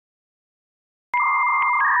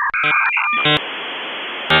No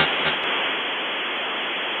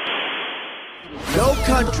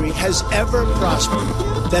country has ever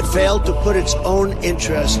prospered that failed to put its own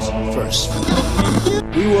interests first.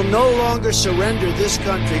 We will no longer surrender this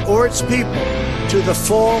country or its people to the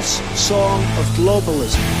false song of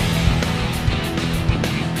globalism.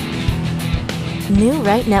 New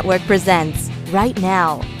Right Network presents Right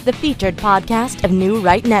Now, the featured podcast of New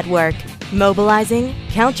Right Network. Mobilizing,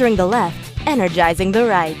 countering the left, energizing the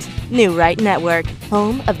right. New Right Network,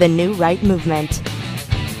 home of the New Right movement.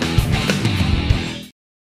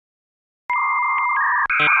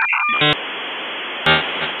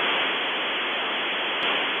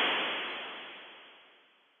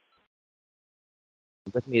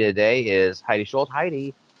 With me today is Heidi Schultz.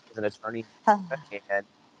 Heidi is an attorney, and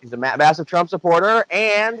she's a massive Trump supporter,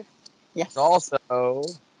 and Yes. also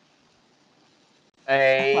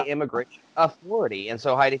a immigration authority. And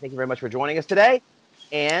so, Heidi, thank you very much for joining us today.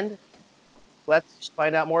 And let's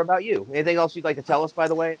find out more about you. Anything else you'd like to tell us, by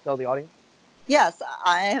the way? Tell the audience. Yes,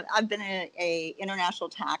 I've been a international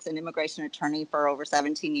tax and immigration attorney for over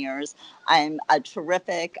 17 years. I'm a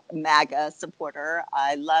terrific MAGA supporter.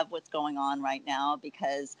 I love what's going on right now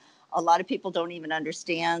because a lot of people don't even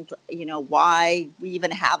understand, why we even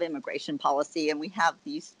have immigration policy. And we have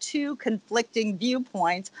these two conflicting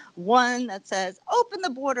viewpoints. One that says, open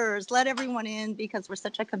the borders, let everyone in because we're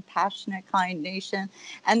such a compassionate, kind nation.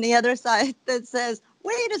 And the other side that says,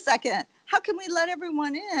 wait a second. How can we let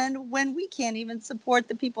everyone in when we can't even support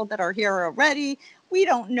the people that are here already? We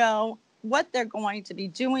don't know what they're going to be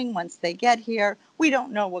doing once they get here. We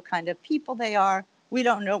don't know what kind of people they are. We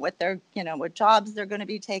don't know what what jobs they're going to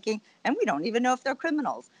be taking. And we don't even know if they're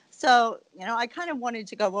criminals. So, I kind of wanted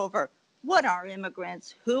to go over what are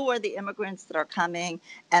immigrants, who are the immigrants that are coming,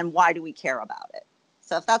 and why do we care about it?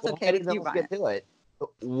 So if that's okay with you, Ryan. Let's get to it.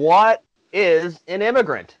 What is an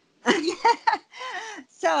immigrant?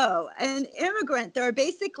 So an immigrant, there are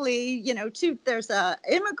basically, there's a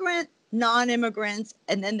immigrant, non-immigrants,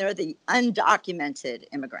 and then there are the undocumented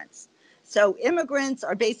immigrants. So immigrants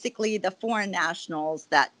are basically the foreign nationals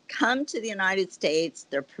that come to the United States.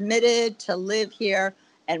 They're permitted to live here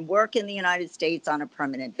and work in the United States on a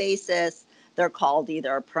permanent basis. They're called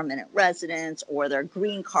either permanent residents or they're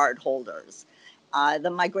green card holders. The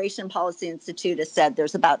Migration Policy Institute has said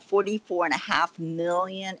there's about 44.5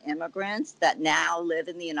 million immigrants that now live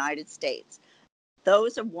in the United States.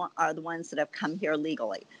 Those are the ones that have come here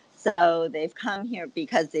legally. So they've come here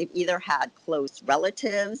because they've either had close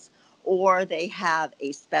relatives or they have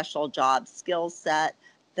a special job skill set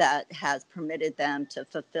that has permitted them to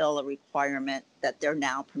fulfill a requirement that they're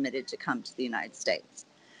now permitted to come to the United States.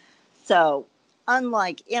 So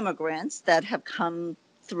unlike immigrants that have come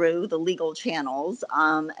through the legal channels.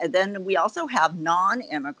 And then we also have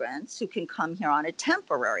non-immigrants who can come here on a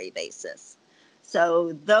temporary basis.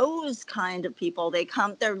 So those kind of people,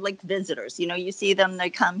 they're like visitors. You see them, they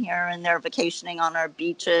come here and they're vacationing on our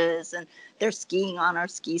beaches and they're skiing on our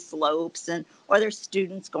ski slopes or they're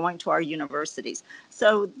students going to our universities.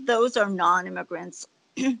 So those are non-immigrants.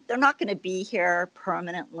 They're not going to be here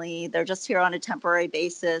permanently. They're just here on a temporary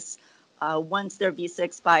basis. Once their visa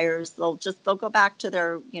expires, they'll go back to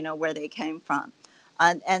their, where they came from.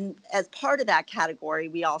 And as part of that category,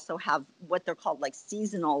 we also have what they're called like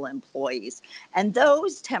seasonal employees. And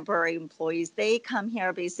those temporary employees, they come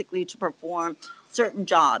here basically to perform certain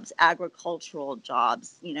jobs, agricultural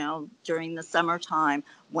jobs, during the summertime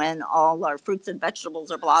when all our fruits and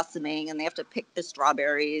vegetables are blossoming and they have to pick the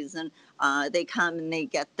strawberries and they come and they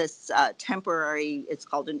get this temporary, it's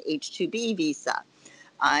called an H-2B visa.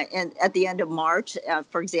 And at the end of March,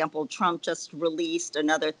 for example, Trump just released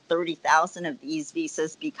another 30,000 of these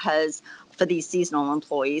visas for these seasonal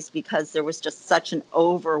employees, because there was just such an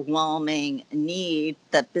overwhelming need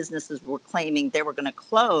that businesses were claiming they were going to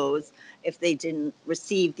close if they didn't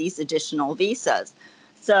receive these additional visas.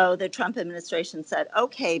 So the Trump administration said,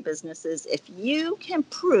 okay, businesses, if you can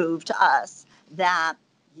prove to us that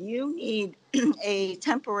you need a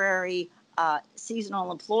temporary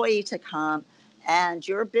seasonal employee to come, and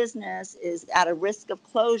your business is at a risk of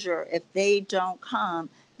closure if they don't come,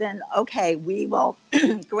 then okay, we will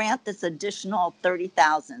grant this additional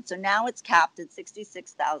 30,000. So now it's capped at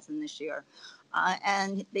 66,000 this year.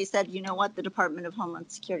 And they said, you know what, the Department of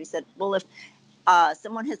Homeland Security said, well, if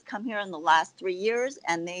someone has come here in the last 3 years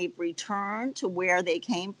and they've returned to where they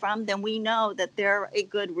came from, then we know that they're a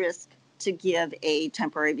good risk to give a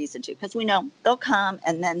temporary visa to, because we know they'll come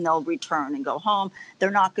and then they'll return and go home.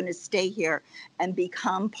 They're not going to stay here and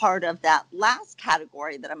become part of that last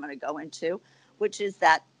category that I'm going to go into, which is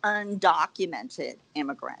that undocumented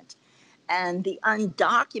immigrant. And the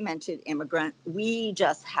undocumented immigrant, we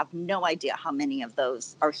just have no idea how many of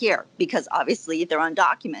those are here because obviously they're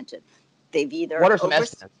undocumented. They've either What are some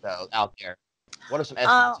estimates though out there? What are some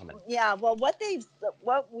estimates? Yeah, well, what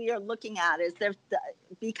we are looking at is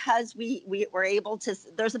because we were able to.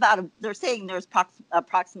 They're saying there's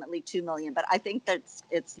approximately 2 million, but I think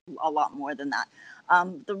it's a lot more than that.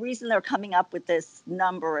 The reason they're coming up with this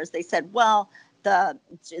number is they said, well, the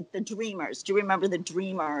Dreamers. Do you remember the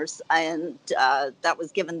Dreamers? And that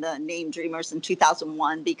was given the name Dreamers in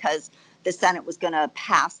 2001 because the Senate was going to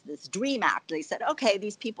pass this DREAM Act. They said, okay,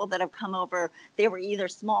 these people that have come over, they were either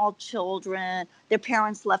small children, their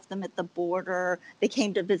parents left them at the border, they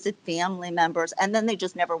came to visit family members, and then they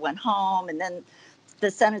just never went home. And then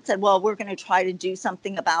the Senate said, well, we're going to try to do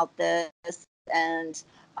something about this. And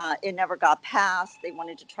it never got passed. They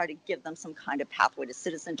wanted to try to give them some kind of pathway to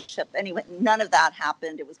citizenship. Anyway, none of that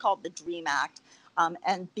happened. It was called the DREAM Act.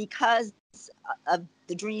 And because of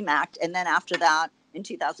the DREAM Act, and then after that, in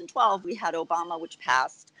 2012, we had Obama, which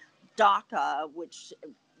passed DACA, which,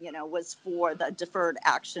 was for the Deferred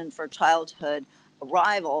Action for Childhood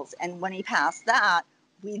Arrivals. And when he passed that,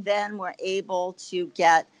 we then were able to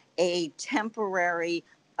get a temporary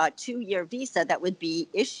 2-year visa that would be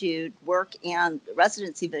issued, work and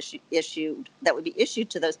residency issued, that would be issued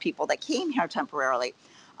to those people that came here temporarily.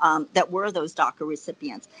 That were those DACA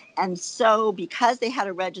recipients. And so because they had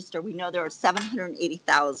to register, we know there are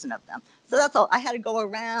 780,000 of them. So that's all. I had to go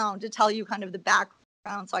around to tell you kind of the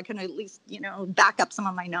background so I can at least, back up some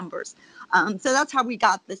of my numbers. So that's how we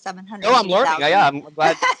got the 780,000. Oh, I'm learning. Yeah, I'm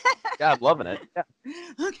glad. Yeah, I'm loving it. Yeah.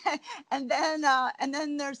 Okay. And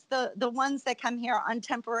then there's the ones that come here on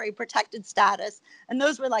temporary protected status. And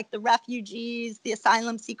those were like the refugees, the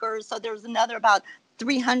asylum seekers. So there's another about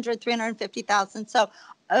 350,000. So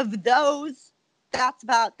of those,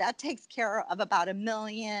 that takes care of about 1.1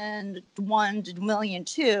 million to 1.2 million.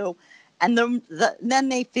 And then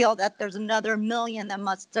they feel that there's another million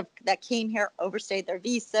that came here, overstayed their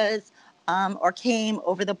visas, or came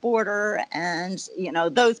over the border. And,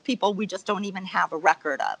 those people we just don't even have a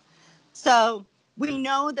record of. So we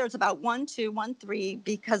know there's about 1.2,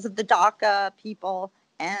 because of the DACA people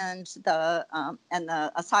and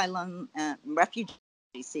the asylum and refugee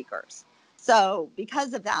seekers. So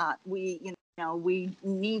because of that, we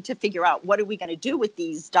need to figure out what are we going to do with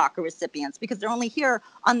these DACA recipients because they're only here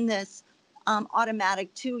on this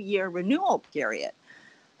automatic 2-year renewal period.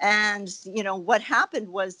 And, what happened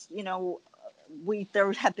was,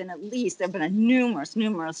 there have been numerous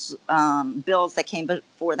bills that came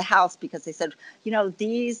before the House because they said,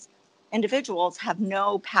 these individuals have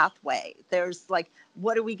no pathway. There's like,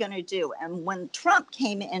 what are we going to do? And when Trump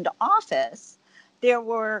came into office, there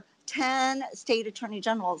were 10 state attorney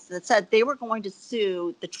generals that said they were going to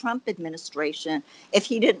sue the Trump administration if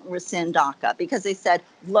he didn't rescind DACA because they said,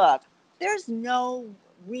 look, there's no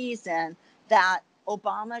reason that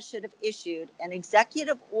Obama should have issued an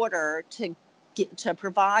executive order to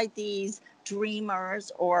provide these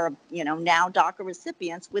Dreamers or, now DACA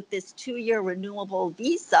recipients with this 2-year renewable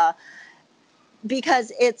visa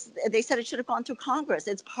because they said it should have gone through Congress.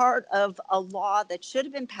 It's part of a law that should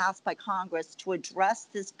have been passed by Congress to address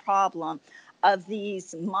this problem of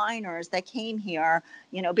these minors that came here,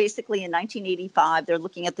 basically in 1985. They're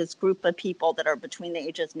looking at this group of people that are between the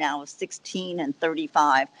ages now of 16 and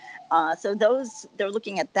 35. So they're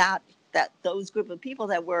looking at those group of people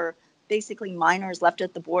that were basically minors left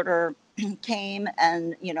at the border, came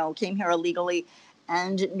here illegally,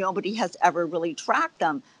 and nobody has ever really tracked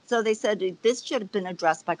them. So they said this should have been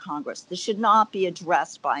addressed by Congress. This should not be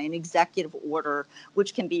addressed by an executive order,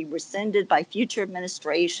 which can be rescinded by future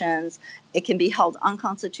administrations. It can be held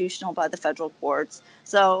unconstitutional by the federal courts.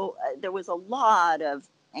 So there was a lot of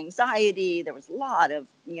anxiety. There was a lot of,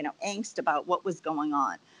 angst about what was going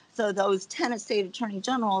on. So those 10 state attorney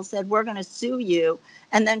generals said, we're going to sue you.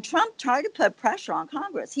 And then Trump tried to put pressure on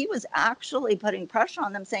Congress. He was actually putting pressure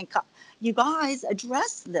on them saying, you guys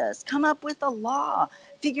address this, come up with a law,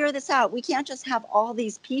 figure this out. We can't just have all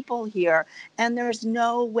these people here. And there's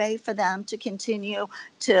no way for them to continue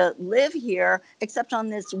to live here except on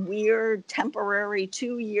this weird temporary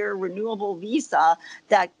 2-year renewable visa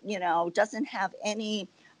that, doesn't have any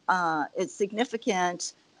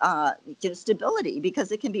significant stability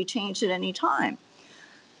because it can be changed at any time.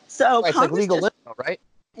 So it's like legal limbo, right?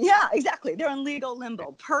 Yeah, exactly. They're in legal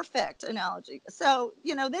limbo. Perfect analogy. So,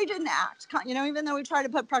 they didn't act. Even though we tried to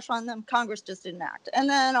put pressure on them, Congress just didn't act. And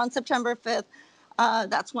then on September 5th,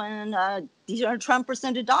 that's when Trump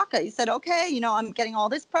rescinded DACA. He said, okay, I'm getting all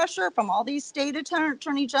this pressure from all these state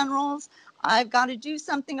attorney generals. I've got to do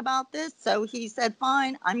something about this. So he said,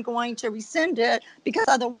 fine, I'm going to rescind it because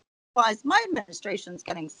otherwise otherwise my administration's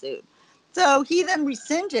getting sued. So he then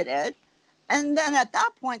rescinded it. And then at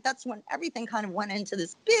that point, that's when everything kind of went into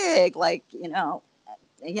this big, like,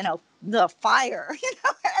 the fire.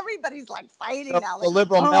 Everybody's like fighting now. The Like,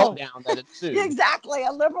 liberal meltdown that ensued. Exactly,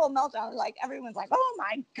 a liberal meltdown. Like everyone's like, "Oh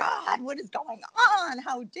my God, what is going on?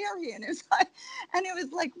 How dare he?" And it's like, and it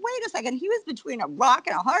was like, wait a second, he was between a rock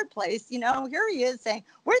and a hard place. Here he is saying,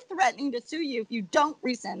 "We're threatening to sue you if you don't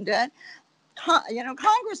rescind it."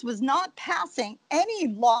 Congress was not passing any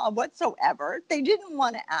law whatsoever. They didn't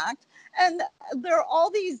want to act. And there are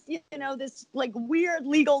all these, this like weird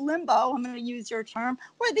legal limbo, I'm going to use your term,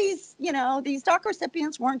 where these DACA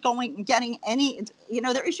recipients weren't getting any,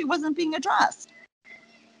 their issue wasn't being addressed.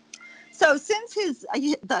 So since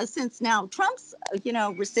now Trump's,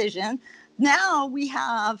 rescission, now we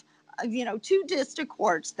have, two district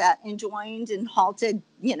courts that enjoined and halted,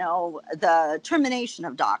 the termination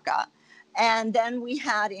of DACA. And then we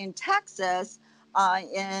had in Texas,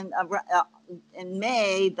 in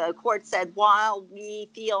May, the court said, while we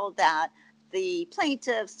feel that the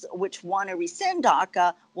plaintiffs, which want to rescind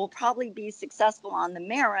DACA, will probably be successful on the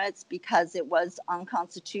merits because it was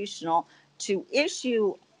unconstitutional to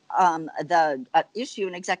issue an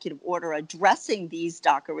executive order addressing these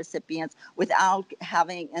DACA recipients without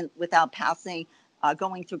passing.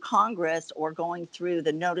 Going through Congress or going through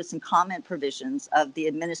the notice and comment provisions of the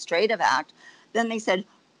Administrative Act, then they said,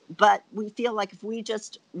 but we feel like if we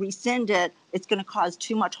just rescind it, it's going to cause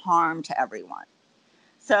too much harm to everyone.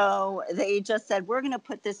 So they just said, we're going to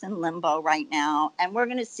put this in limbo right now, and we're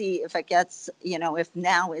going to see if it gets, if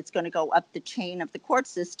now it's going to go up the chain of the court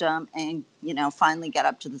system and, finally get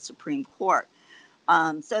up to the Supreme Court.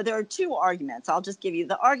 So there are two arguments. I'll just give you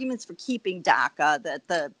the arguments for keeping DACA that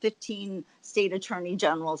the 15 state attorney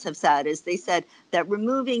generals have said is they said that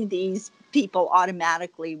removing these people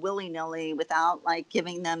automatically, willy-nilly, without like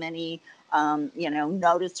giving them any,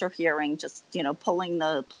 notice or hearing, just, pulling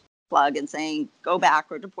the plug and saying, go back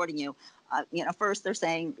or deporting you. First they're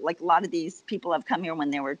saying like a lot of these people have come here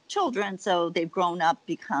when they were children. So they've grown up,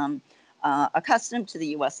 become accustomed to the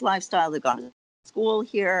U.S. lifestyle. They've gone to school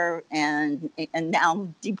here, and now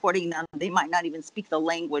deporting them, they might not even speak the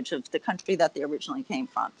language of the country that they originally came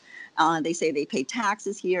from. They say they pay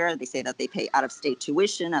taxes here. They say that they pay out-of-state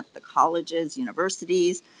tuition at the colleges,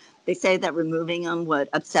 universities. They say that removing them would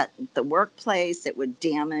upset the workplace. It would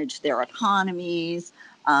damage their economies.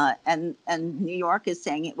 And New York is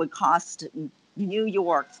saying it would cost New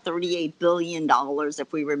York $38 billion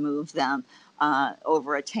if we remove them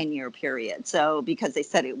over a 10-year period. So because they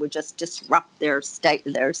said it would just disrupt their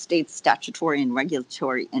state's statutory and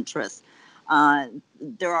regulatory interests.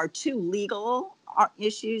 There are two legal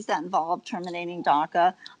issues that involve terminating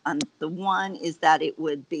DACA. The one is that it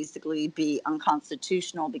would basically be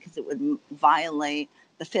unconstitutional because it would violate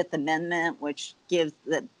the Fifth Amendment, which gives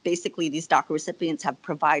that basically these DACA recipients have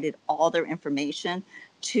provided all their information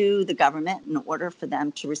to the government in order for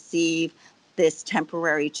them to receive this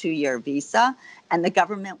temporary 2-year visa, and the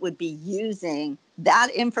government would be using that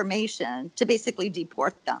information to basically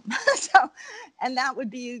deport them. And that would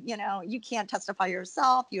be, you can't testify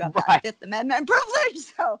yourself. You have that Fifth Amendment privilege.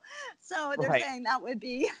 So they're saying that would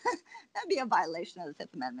be that'd be a violation of the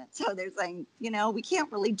Fifth Amendment. So they're saying, we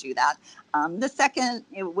can't really do that. The second,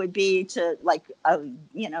 it would be to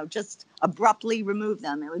just abruptly remove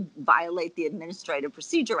them. It would violate the Administrative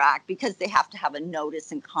Procedure Act because they have to have a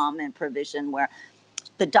notice and comment provision where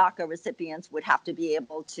the DACA recipients would have to be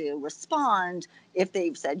able to respond if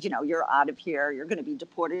they've said, you're out of here, you're going to be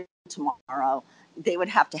deported tomorrow. They would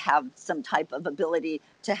have to have some type of ability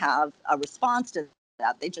to have a response to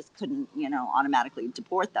that. They just couldn't, automatically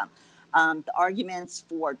deport them. The arguments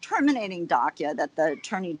for terminating DACA that the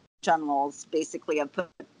attorney generals basically have put,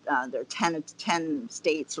 there are 10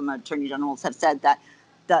 states from attorney generals have said that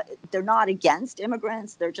they're not against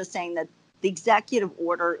immigrants. They're just saying that the executive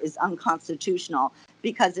order is unconstitutional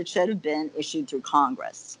because it should have been issued through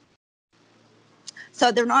Congress.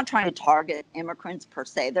 So they're not trying to target immigrants per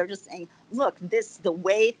se. They're just saying, look, the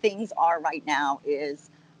way things are right now is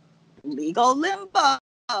legal limbo.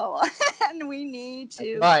 And we need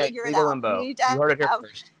to figure it out. Limbo. We need to you heard it here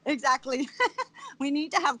first. Exactly. We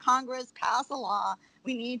need to have Congress pass a law.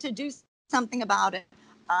 We need to do something about it.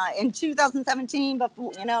 In 2017,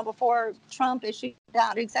 before Trump issued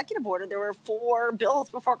that executive order, there were 4 bills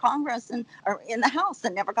before Congress or in the House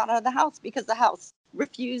that never got out of the House because the House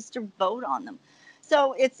refused to vote on them.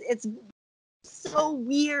 So it's so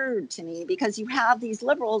weird to me because you have these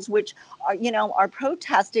liberals which are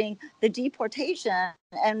protesting the deportation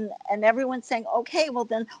and everyone's saying, okay, well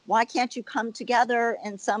then why can't you come together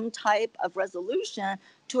in some type of resolution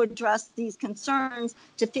to address these concerns,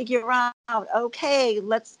 to figure out, okay,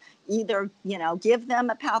 let's either, give them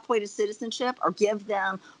a pathway to citizenship or give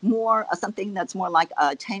them more, something that's more like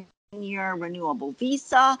a 10-year renewable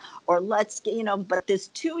visa, or but this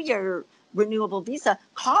 2-year renewable visa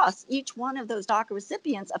costs each one of those DACA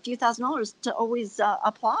recipients a few $1,000s to always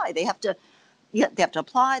apply. They have to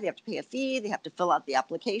apply, they have to pay a fee, they have to fill out the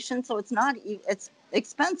application. So it's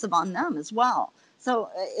expensive on them as well. So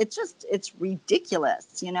it's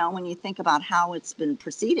ridiculous, when you think about how it's been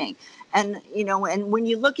proceeding. And, and when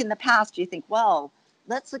you look in the past, you think, well,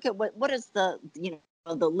 let's look at what is the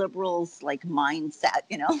liberals mindset,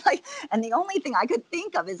 and the only thing I could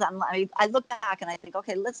think of is I look back and I think,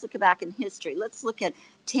 okay, let's look back in history. Let's look at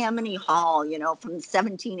Tammany Hall, from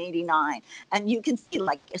 1789. And you can see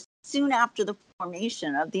soon after the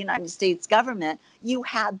formation of the United States government, you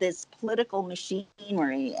had this political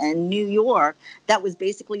machinery in New York that was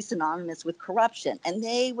basically synonymous with corruption. And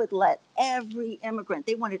they would let every immigrant,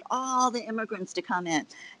 they wanted all the immigrants to come in,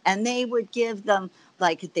 and they would give them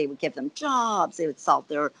jobs, they would solve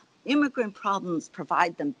their immigrant problems,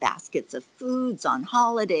 provide them baskets of foods on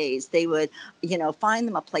holidays. They would, find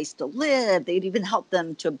them a place to live. They'd even help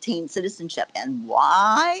them to obtain citizenship. And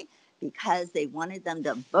why? Because they wanted them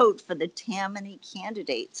to vote for the Tammany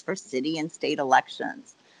candidates for city and state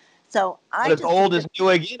elections. So as old as new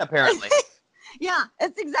again, apparently. Yeah,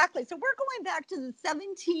 it's exactly. So we're going back to the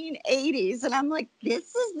 1780s, and I'm like,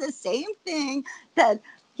 this is the same thing that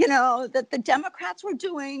that the Democrats were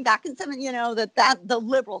doing back in the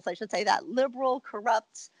liberals, I should say, that liberal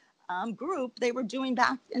corrupt group, they were doing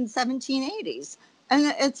back in 1780s,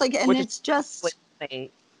 and it's it's just.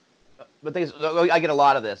 But I get a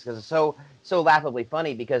lot of this because it's so laughably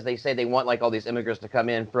funny, because they say they want all these immigrants to come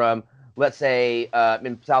in from, let's say,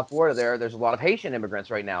 in South Florida. There's a lot of Haitian immigrants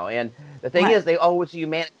right now, and the thing is, it's a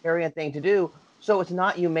humanitarian thing to do. So it's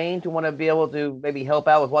not humane to want to be able to maybe help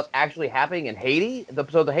out with what's actually happening in Haiti.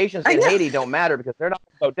 So the Haitians in Haiti don't matter because they're not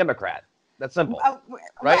so Democrat. That's simple.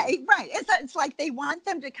 Right. It's like they want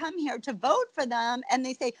them to come here to vote for them. And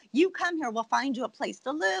they say, you come here, we'll find you a place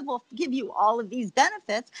to live. We'll give you all of these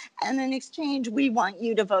benefits. And in exchange, we want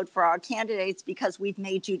you to vote for our candidates because we've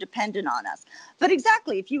made you dependent on us. But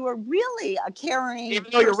exactly, if you were really a caring, even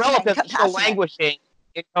though your relatives are still languishing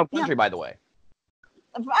in your own country, by the way.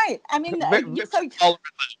 Right. I mean,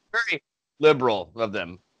 very liberal of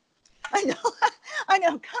them. I know.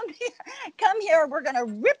 Come here. We're going to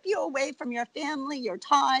rip you away from your family, your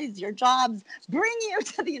ties, your jobs, bring you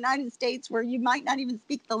to the United States where you might not even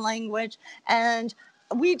speak the language. And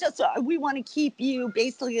we want to keep you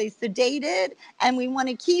basically sedated, and we want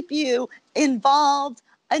to keep you involved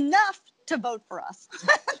enough to vote for us.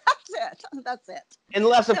 That's it.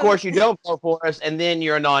 Unless, of course, you don't vote for us, and then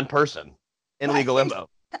you're a non-person in legal limbo.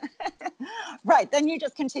 Right. Then you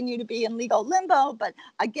just continue to be in legal limbo. But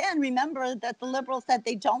again, remember that the liberals said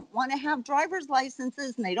they don't want to have driver's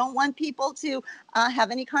licenses, and they don't want people to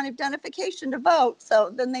have any kind of identification to vote.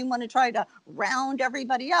 So then they want to try to round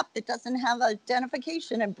everybody up that doesn't have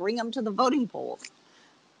identification and bring them to the voting polls.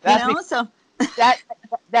 So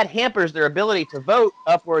that hampers their ability to vote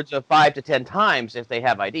upwards of 5 to 10 times if they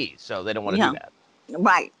have IDs. So they don't want to do that.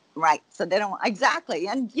 Right. So they don't exactly.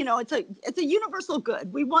 And, it's a universal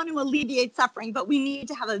good. We want to alleviate suffering, but we need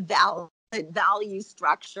to have a value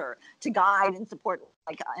structure to guide and support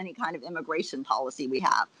any kind of immigration policy we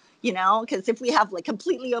have, because if we have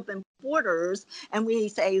completely open borders and we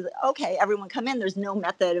say, okay, everyone come in, there's no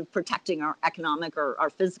method of protecting our economic or our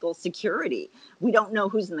physical security. We don't know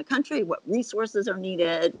who's in the country, what resources are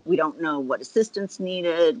needed. We don't know what assistance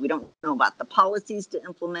needed. We don't know about the policies to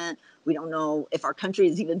implement. We don't know if our country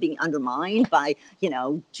is even being undermined by,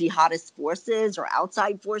 jihadist forces or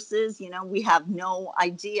outside forces. We have no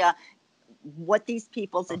idea what these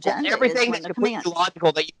people's agenda everything is. That's completely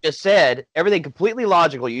logical that you just said. Everything completely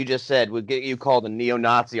logical you just said would get you called a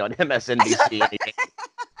neo-Nazi on MSNBC.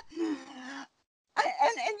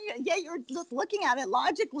 And you're just looking at it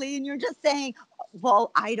logically, and you're just saying,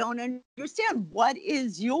 well, I don't understand. What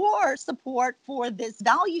is your support for this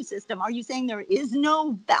value system? Are you saying there is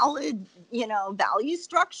no valid, value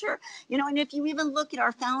structure? And if you even look at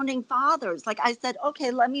our founding fathers, like I said, okay,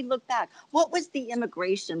 let me look back. What was the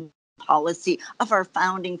immigration policy of our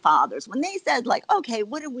founding fathers when they said, okay,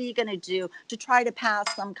 what are we going to do to try to pass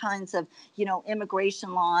some kinds of,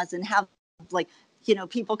 immigration laws and have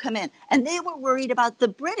people come in? And they were worried about the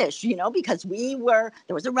British, because there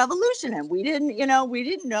was a revolution, and we didn't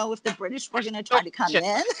know if the British were going to try to come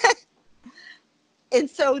in. And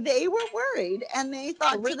so they were worried, and they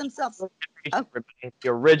thought to themselves, the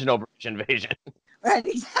original British invasion. Right,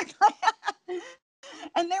 exactly.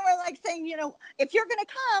 And they were like saying, if you're going to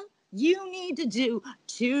come, you need to do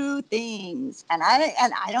two things. And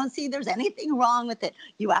I don't see there's anything wrong with it.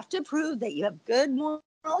 You have to prove that you have good moral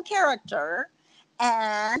character,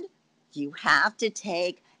 and you have to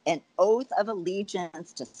take an oath of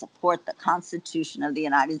allegiance to support the Constitution of the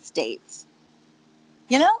United States.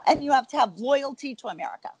 And you have to have loyalty to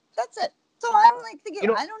America. That's it. So I'm like thinking,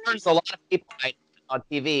 I don't know. There's a lot of people on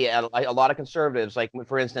TV, a lot of conservatives, like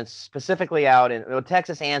for instance, specifically out in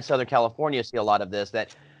Texas and Southern California, see a lot of this,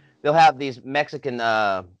 that they'll have these Mexican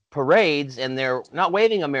parades, and they're not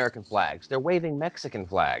waving American flags; they're waving Mexican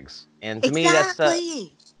flags. And to me, that's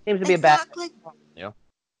seems to be a bad.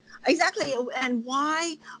 Exactly. And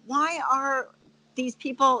why are these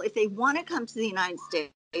people, if they want to come to the United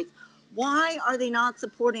States, why are they not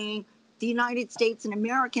supporting the United States and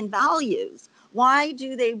American values? Why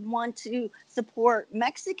do they want to support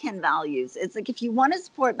Mexican values? It's like, if you want to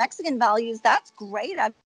support Mexican values, that's great. I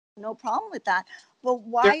have no problem with that. But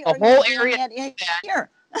why are you doing it in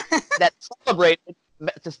here? That celebrated.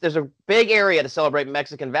 There's a big area to celebrate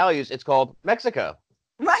Mexican values. It's called Mexico.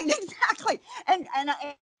 Right, exactly. And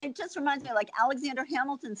it just reminds me, like Alexander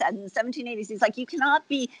Hamilton said in the 1780s, he's like, you cannot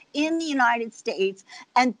be in the United States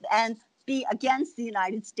and be against the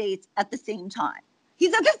United States at the same time. He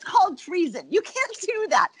said that's called treason. You can't do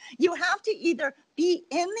that. You have to either be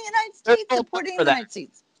in the United States, supporting the United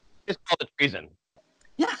States. It's called treason.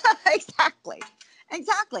 Yeah, exactly.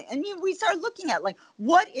 And we start looking at, like,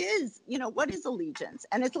 what is allegiance?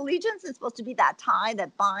 And its allegiance is supposed to be that tie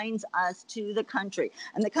that binds us to the country.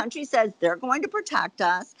 And the country says they're going to protect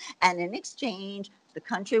us. And in exchange, the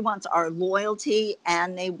country wants our loyalty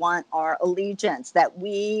and they want our allegiance, that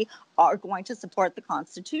we are going to support the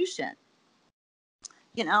Constitution.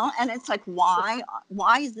 And it's like, why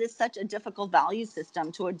is this such a difficult value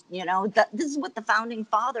system to, this is what the founding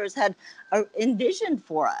fathers had envisioned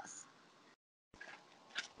for us.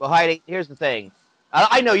 Well, Heidi, here's the thing.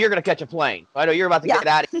 I know you're going to catch a plane. I know you're about to get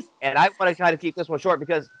out of here. And I want to kind of keep this one short,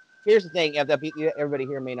 because here's the thing that everybody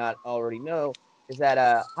here may not already know, is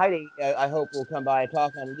that Heidi, I hope, will come by and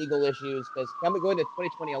talk on legal issues, because coming going to the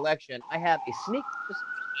 2020 election, I have a sneak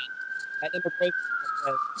at immigration.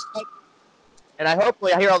 And I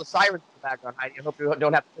hear all the sirens in the background, Heidi. I hope you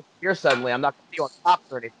don't have to disappear suddenly. I'm not going to be on top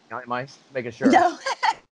or anything. Am I making sure? No.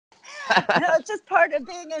 No, it's just part of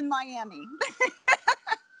being in Miami.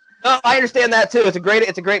 No, I understand that too. It's a great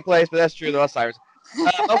place, but that's true. There are sirens.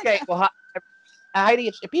 Okay, well, Heidi,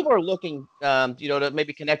 if people are looking, to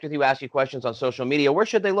maybe connect with you, ask you questions on social media, where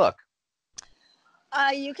should they look?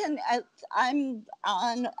 You can. I'm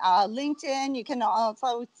on LinkedIn. You can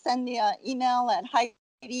also send me an email at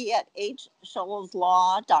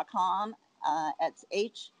Heidi@hscholzlaw.com. It's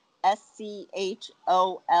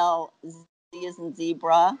HSCHOLZ as in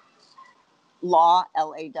zebra.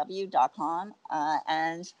 law.com,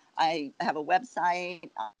 and I have a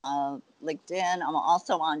website, LinkedIn. I'm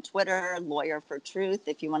also on Twitter, Lawyer for Truth,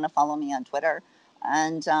 if you want to follow me on Twitter.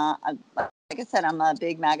 And like I said, I'm a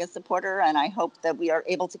big MAGA supporter, and I hope that we are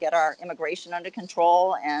able to get our immigration under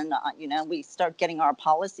control, and we start getting our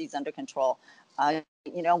policies under control.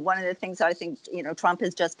 One of the things I think, Trump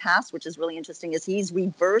has just passed, which is really interesting, is he's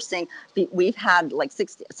reversing. We've had like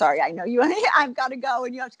 60. Sorry, I know you. I've got to go,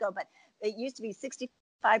 and you have to go, but it used to be 65%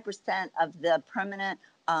 of the permanent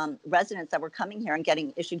residents that were coming here and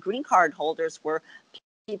getting issued green card holders were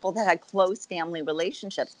people that had close family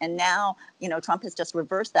relationships. And now, Trump has just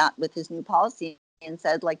reversed that with his new policy and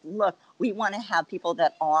said, like, look, we want to have people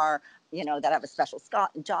that are, that have a special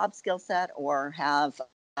job skill set or have,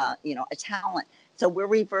 a talent. So we're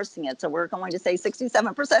reversing it. So we're going to say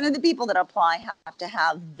 67% of the people that apply have to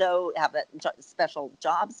have a special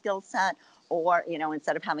job skill set, or,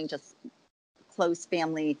 instead of having just close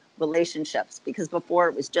family relationships, because before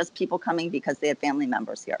it was just people coming because they had family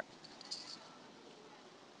members here.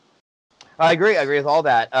 I agree with all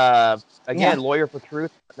that. Lawyer for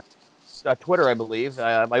Truth, Twitter, I believe.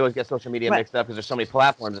 I always get social media mixed up because there's so many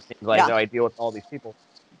platforms. It seems like I deal with all these people.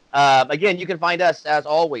 Again, you can find us, as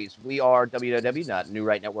always. We are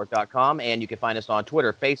www.newrightnetwork.com, and you can find us on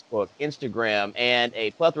Twitter, Facebook, Instagram, and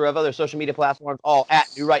a plethora of other social media platforms, all at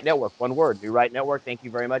New Right Network. One word, New Right Network. Thank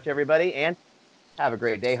you very much, everybody, and have a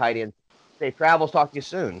great day, Heidi, and safe travels. Talk to you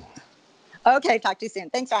soon. Okay, talk to you soon.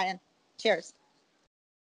 Thanks, Ryan. Cheers.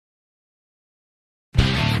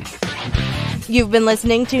 You've been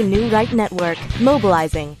listening to New Right Network,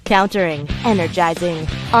 mobilizing, countering, energizing.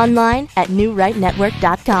 Online at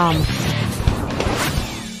newrightnetwork.com.